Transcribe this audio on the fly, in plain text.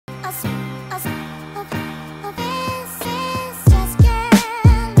Say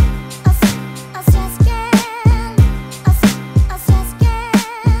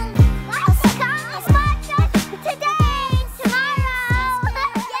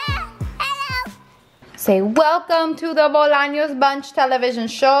welcome to the Bolanos Bunch television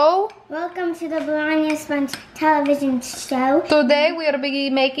show. Welcome to the Bolanos Bunch television show. Today we are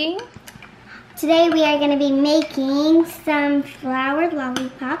making going to be making some flower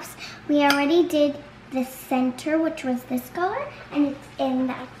lollipops. We already did the center, which was this color, and it's in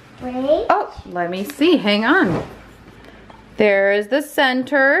that gray. Oh, let me see. Hang on. There's the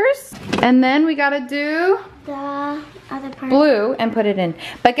centers, and then we gotta do the other part. Blue and put it in.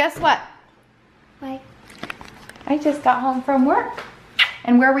 But guess what? What? I just got home from work.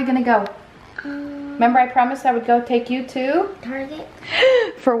 And where are we gonna go? Remember I promised I would go take you to? Target.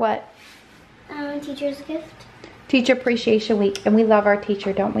 For what? Teacher's gift. Teacher Appreciation Week. And we love our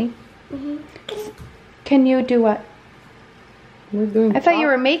teacher, don't we? Mm-hmm. Can you do what? We're doing I thought you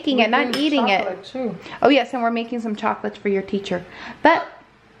were making it, not eating it. Too. Oh yes, and we're making some chocolates for your teacher. But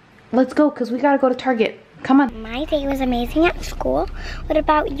let's go, because we gotta go to Target. Come on. My day was amazing at school. What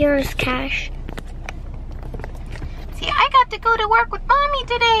about yours, Cash? See, I got to go to work with Mommy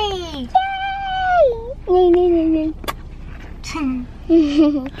today. Yay!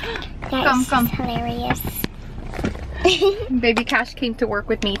 That's Come. hilarious. Baby Cash came to work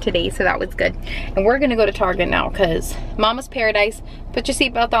with me today, so that was good. And we're gonna go to Target now, because Mama's Paradise. Put your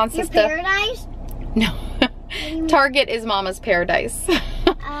seatbelt on, sister. Your paradise? No. Target is Mama's Paradise.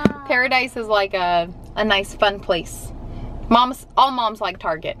 Paradise is like a nice, fun place. All moms like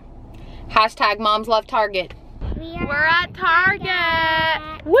Target. Hashtag moms love Target. We're at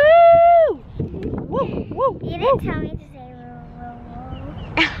Target. Woo! Woo, woo, You didn't tell me to say woo, woo,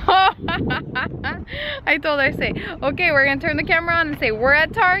 woo. I told her to say, okay, we're gonna turn the camera on and say, we're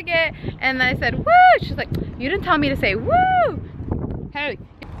at Target. And I said, woo! She's like, you didn't tell me to say woo! Hey,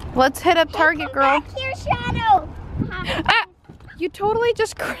 let's hit up Target, girl. Back here, Shadow. Ah, you totally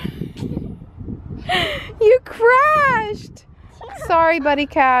just you crashed. Sorry, Buddy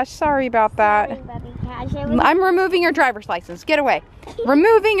Cash. Sorry about that. Sorry, Buddy Cash. I'm removing your driver's license. Get away.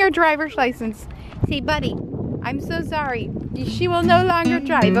 Removing your driver's license. See, Buddy, I'm so sorry. She will no longer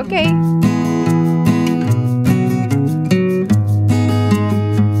drive, okay?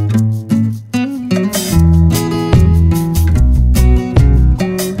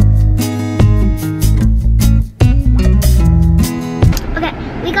 Okay,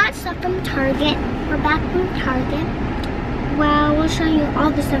 we got stuff from Target. We're back from Target. Well, we'll show you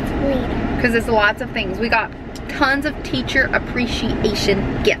all the stuff later. Because it's lots of things. We got tons of teacher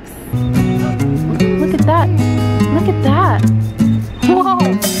appreciation gifts. Look at that. Look at that. Whoa.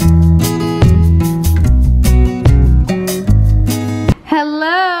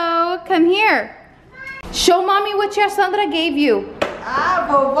 Hello. Come here. Show Mommy what your Sandra gave you.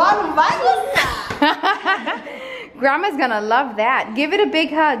 Vovó, vai gostar. Grandma's gonna love that. Give it a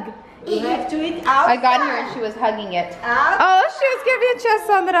big hug. You have to eat out. I got here and she was hugging it. Out. Oh, she was giving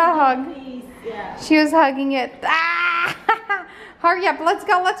Sandra a hug. Please, yeah. She was hugging it. Ah! Hurry up, let's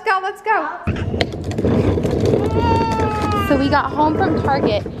go, let's go, let's go. So we got home from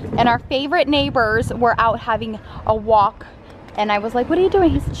Target and our favorite neighbors were out having a walk. And I was like, what are you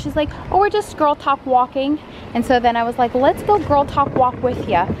doing? She's like, oh, we're just girl talk walking. And so then I was like, let's go girl talk walk with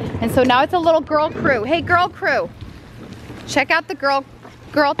you. And so now it's a little girl crew. Hey, girl crew. Check out the girl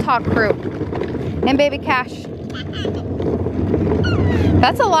talk crew. And Baby Cash.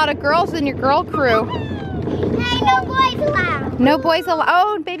 That's a lot of girls in your girl crew. Hey, no boys allowed. No boys allowed.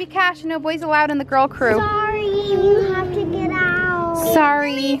 Oh, Baby Cash, no boys allowed in the girl crew. Sorry, you have to get out.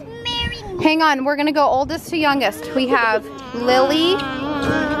 Sorry. Marry me. Hang on, we're gonna go oldest to youngest. We have Lily,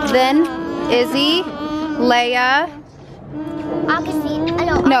 then Izzy, Leia. Augustine.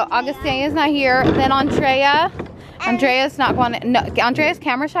 No, Augustine is not here. Then Andrea. Andrea's not going to, no, Andrea's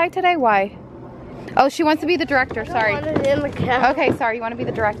camera shy today? Why? Oh, she wants to be the director, sorry. Okay, sorry, you want to be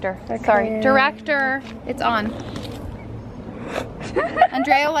the director. Okay. Sorry. Director, it's on.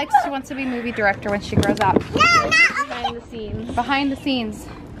 Andrea wants to be movie director when she grows up. No, not behind the scenes. Behind the scenes.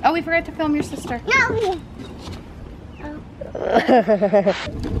 Oh, we forgot to film your sister. No.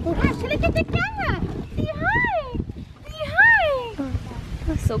 Gosh, look at the camera. Say hi. Say hi.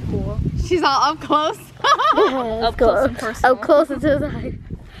 That's so cool. She's all up close. Up close and personal. Up close and to the side.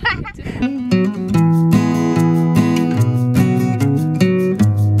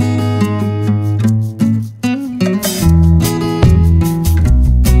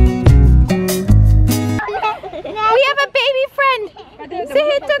 We have a baby friend. See,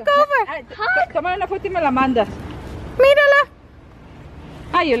 he took over. Cámara la foto y me la mandas. Mírala.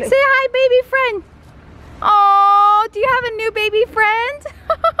 Say hi, baby friend. Oh, do you have a new baby friend?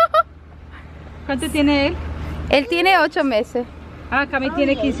 ¿Cuánto tiene él? Él tiene 8 meses. Ah, Cami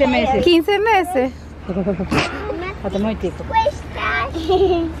tiene 15 meses. 15 meses.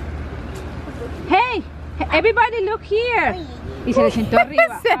 Hey, everybody look here. Y se le sentó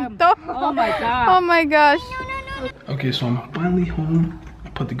arriba. Sentó. Oh my God. Oh my gosh. Okay, so I'm finally home. I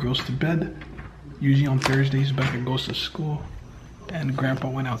put the girls to bed. Usually on Thursdays, Becca goes to school. And Grandpa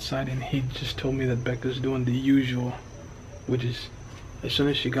went outside and he just told me that Becca's doing the usual, which is as soon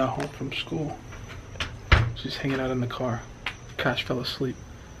as she got home from school, she's hanging out in the car. Cash fell asleep.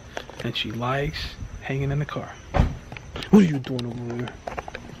 And she likes hanging in the car. What are you doing over here?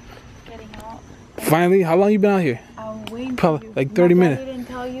 Getting out. Finally, how long you been out here? I'm waiting Probably for you. like 30 My minutes. daddy didn't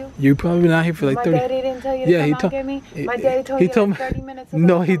tell you? You probably been out here for like 30 My daddy didn't tell you to Yeah, come he out told get me? My daddy told he you told like me 30 minutes ago.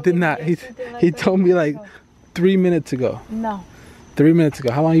 No, he Come did get not. me or He something like he that. told me like 3 minutes ago. No. 3 minutes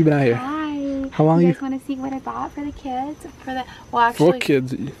ago. How long you been out here? Hi. How long you guys want to see what I bought for the kids? Well, For actually,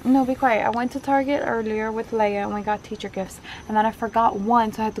 kids. no, be quiet. I went to Target earlier with Leia and we got teacher gifts. And then I forgot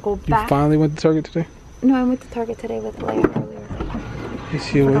one, so I had to go You back. finally went to Target today? No, I went to Target today with Leia earlier. You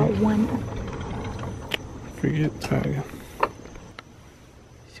see I what? forgot one. Forget Target.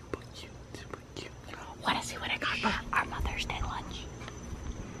 Want to see what I got for our Mother's Day lunch?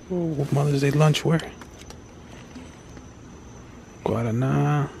 Oh, Mother's Day lunch where?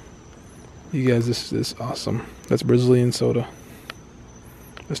 Guaraná. You guys, this is awesome. That's Brazilian soda.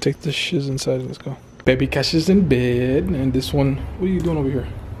 Let's take the shiz inside and let's go. Baby Cash is in bed, and this one, what are you doing over here?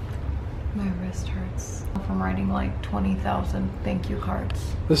 My wrist hurts from writing like 20,000 thank you cards.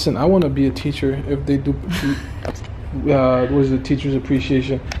 Listen, I want to be a teacher if they do, what is it, teacher's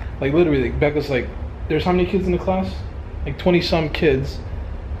appreciation. Like literally, like Becca's like, there's how many kids in the class? Like 20 some kids.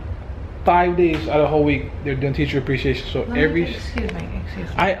 5 days out of the whole week, they're doing teacher appreciation. So Excuse me.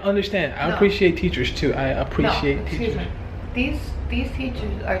 I understand. I appreciate teachers too. I appreciate teachers. These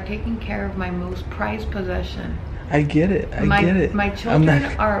teachers are taking care of my most prized possession. I get it. I get it. My children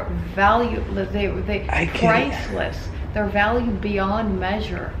are valueless. They priceless. They're valued beyond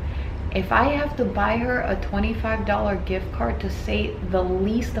measure. If I have to buy her a $25 gift card to say the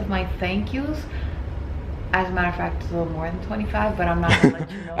least of my thank yous, as a matter of fact, it's a little more than 25, but I'm not gonna let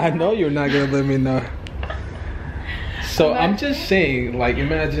you know. I know you're not gonna let me know. So I'm just saying, like,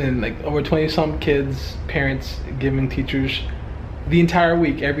 imagine like over 20 some kids, parents giving teachers the entire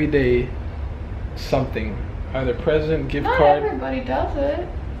week, every day, something, either present, gift card. Not everybody does it.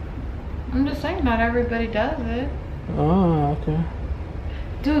 I'm just saying, not everybody does it. Oh, okay.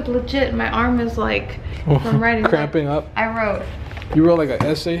 Dude, legit, my arm is like from writing. Cramping up. You wrote like an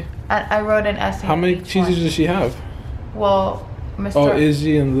essay? I wrote an essay. How many teachers does she have? Well, Mr. Oh,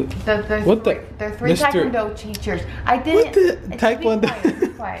 Izzy and There are 3 Taekwondo teachers. I didn't. What the Taekwondo? Be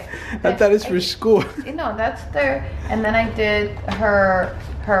quiet. I thought it's for school. No, that's their. And then I did her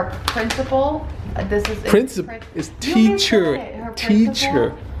principal. This is Principal. It's teacher. Her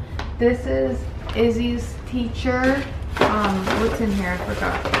Teacher. principal. This is Izzy's teacher. What's in here? I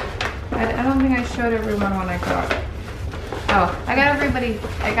forgot. I don't think I showed everyone when I got. Oh, I got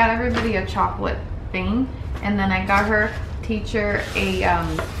everybody a chocolate thing, and then I got her teacher a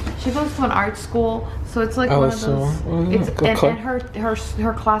she goes to an art school, so it's like one of those. And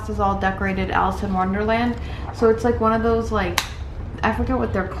her class is all decorated Alice in Wonderland, so it's like one of those, like, I forget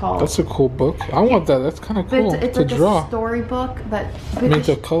what they're called. That's a cool book. I want that. That's kind of cool it's to like draw. A storybook that Makes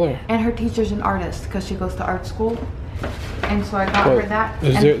a color. And her teacher's an artist because she goes to art school. And so I got her that.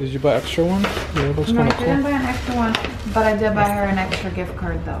 Did you buy extra one? Yeah, it looks No, I kind of didn't cool. buy an extra one, but I did buy her an extra gift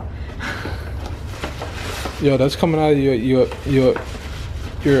card though. Yo, that's coming out of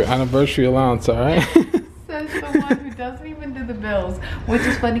your anniversary allowance, all right? Says the one who doesn't even do the bills, which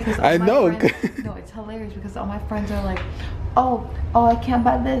is funny because I know. No, it's hilarious because all my friends are like, oh, I can't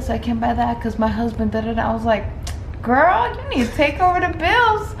buy this, I can't buy that because my husband did it. I was like, girl, you need to take over the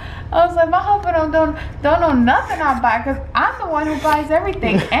bills. I was like, my husband don't know nothing I buy because I'm the one who buys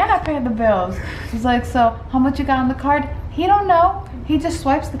everything and I pay the bills. He's like, so how much you got on the card? He don't know. He just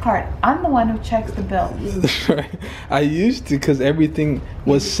swipes the card. I'm the one who checks the bill. Right. I used to, because everything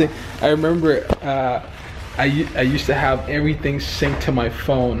was synced. I remember I used to have everything synced to my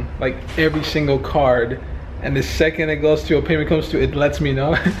phone, like every single card. And the second it goes through, a payment comes through, it lets me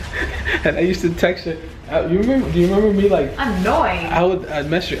know. And I used to text her. Do you remember me, like? Annoying. I'd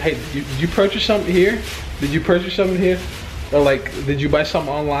message her, hey, did you purchase something here? Did you purchase something here? Or like, did you buy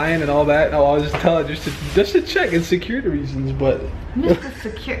something online and all that? And I'll just tell her just to check and security reasons, but.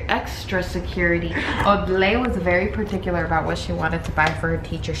 Mr. Extra security. Oh, Leia was very particular about what she wanted to buy for her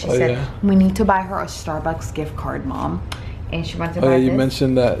teacher. She said, we need to buy her a Starbucks gift card, Mom. and she wanted to Oh buy yeah, you this.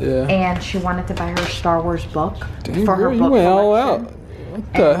 mentioned that, yeah. And she wanted to buy her Star Wars book Dang, for her girl, book you went all collection. out.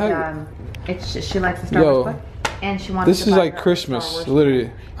 What the heck? And she likes the Star Wars book. And she wanted This to is buy like her Christmas, Star Wars literally.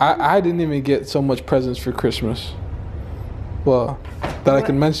 book. I didn't even get so much presents for Christmas. Well, that I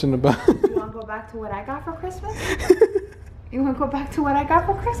can mention about. You want to go back to what I got for Christmas? You want to go back to what I got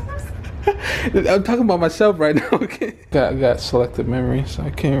for Christmas? I'm talking about myself right now. Okay. I got selective memories.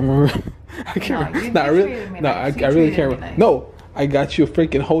 I can't remember. I can't. No, you treated me No, nice. I You really treated can't me remember. nice. No, I got you a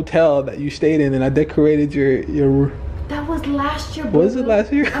freaking hotel that you stayed in, and I decorated your. That was last year. Was it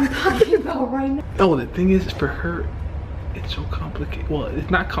last year? I'm talking about right now. No, the thing is, for her, it's so complicated. Well, it's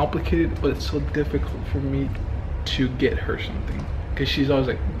not complicated, but it's so difficult for me to get her something. Because she's always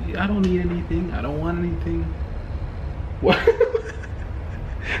like, I don't need anything. I don't want anything. What?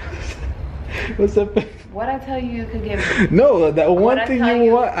 What's up? What I tell you could give me. No, that one I thing tell you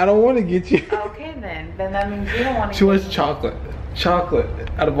you- want, I don't want to get you. Okay then. Then that means you don't want to She wants chocolate. Chocolate.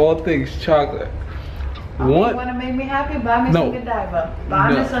 Out of all things, chocolate. You want to make me happy? Buy me some Godiva.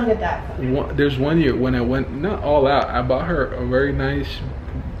 Buy me some Godiva. There's one year when I went, not all out, I bought her a very nice,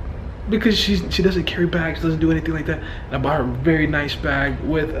 because she doesn't carry bags, doesn't do anything like that. And I bought her a very nice bag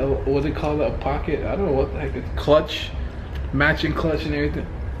with a, what's it called, a pocket? I don't know what the heck it's, clutch, matching clutch and everything.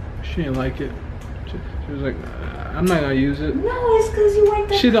 She didn't like it. She was like, I'm not gonna use it. No, it's because you went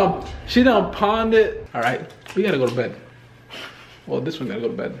to She don't pawned it. All right, we gotta go to bed. Well, this one gotta go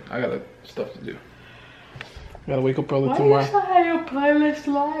to bed. I got stuff to do. Gotta wake up early Why tomorrow. you still have your playlist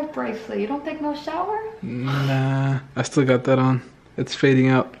live bracelet? You don't take no shower? Nah, I still got that on. It's fading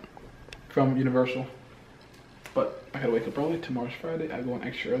out from Universal. But I gotta wake up early. Tomorrow's Friday. I go in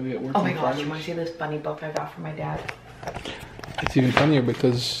extra early at work. Oh my on gosh, Fridays. you want to see this funny book I got for my dad? It's even funnier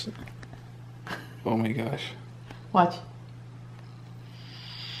because, oh my gosh. Watch.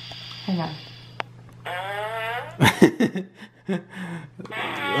 Hang on.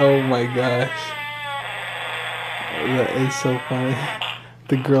 Oh my gosh. That is so funny.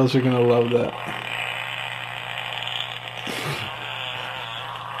 The girls are gonna love that.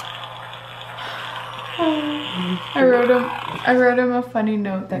 I wrote him a funny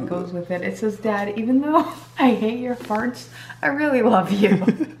note that goes with it. It says, Dad, even though I hate your farts, I really love you.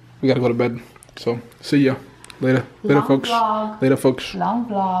 We gotta go to bed. So, see ya. Later. Later, Long folks. vlog. Later, folks. Long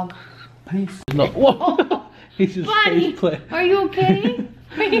vlog. Peace. No. Whoa. He's just Buddy, face play. are you okay?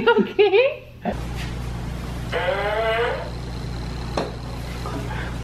 Are you okay?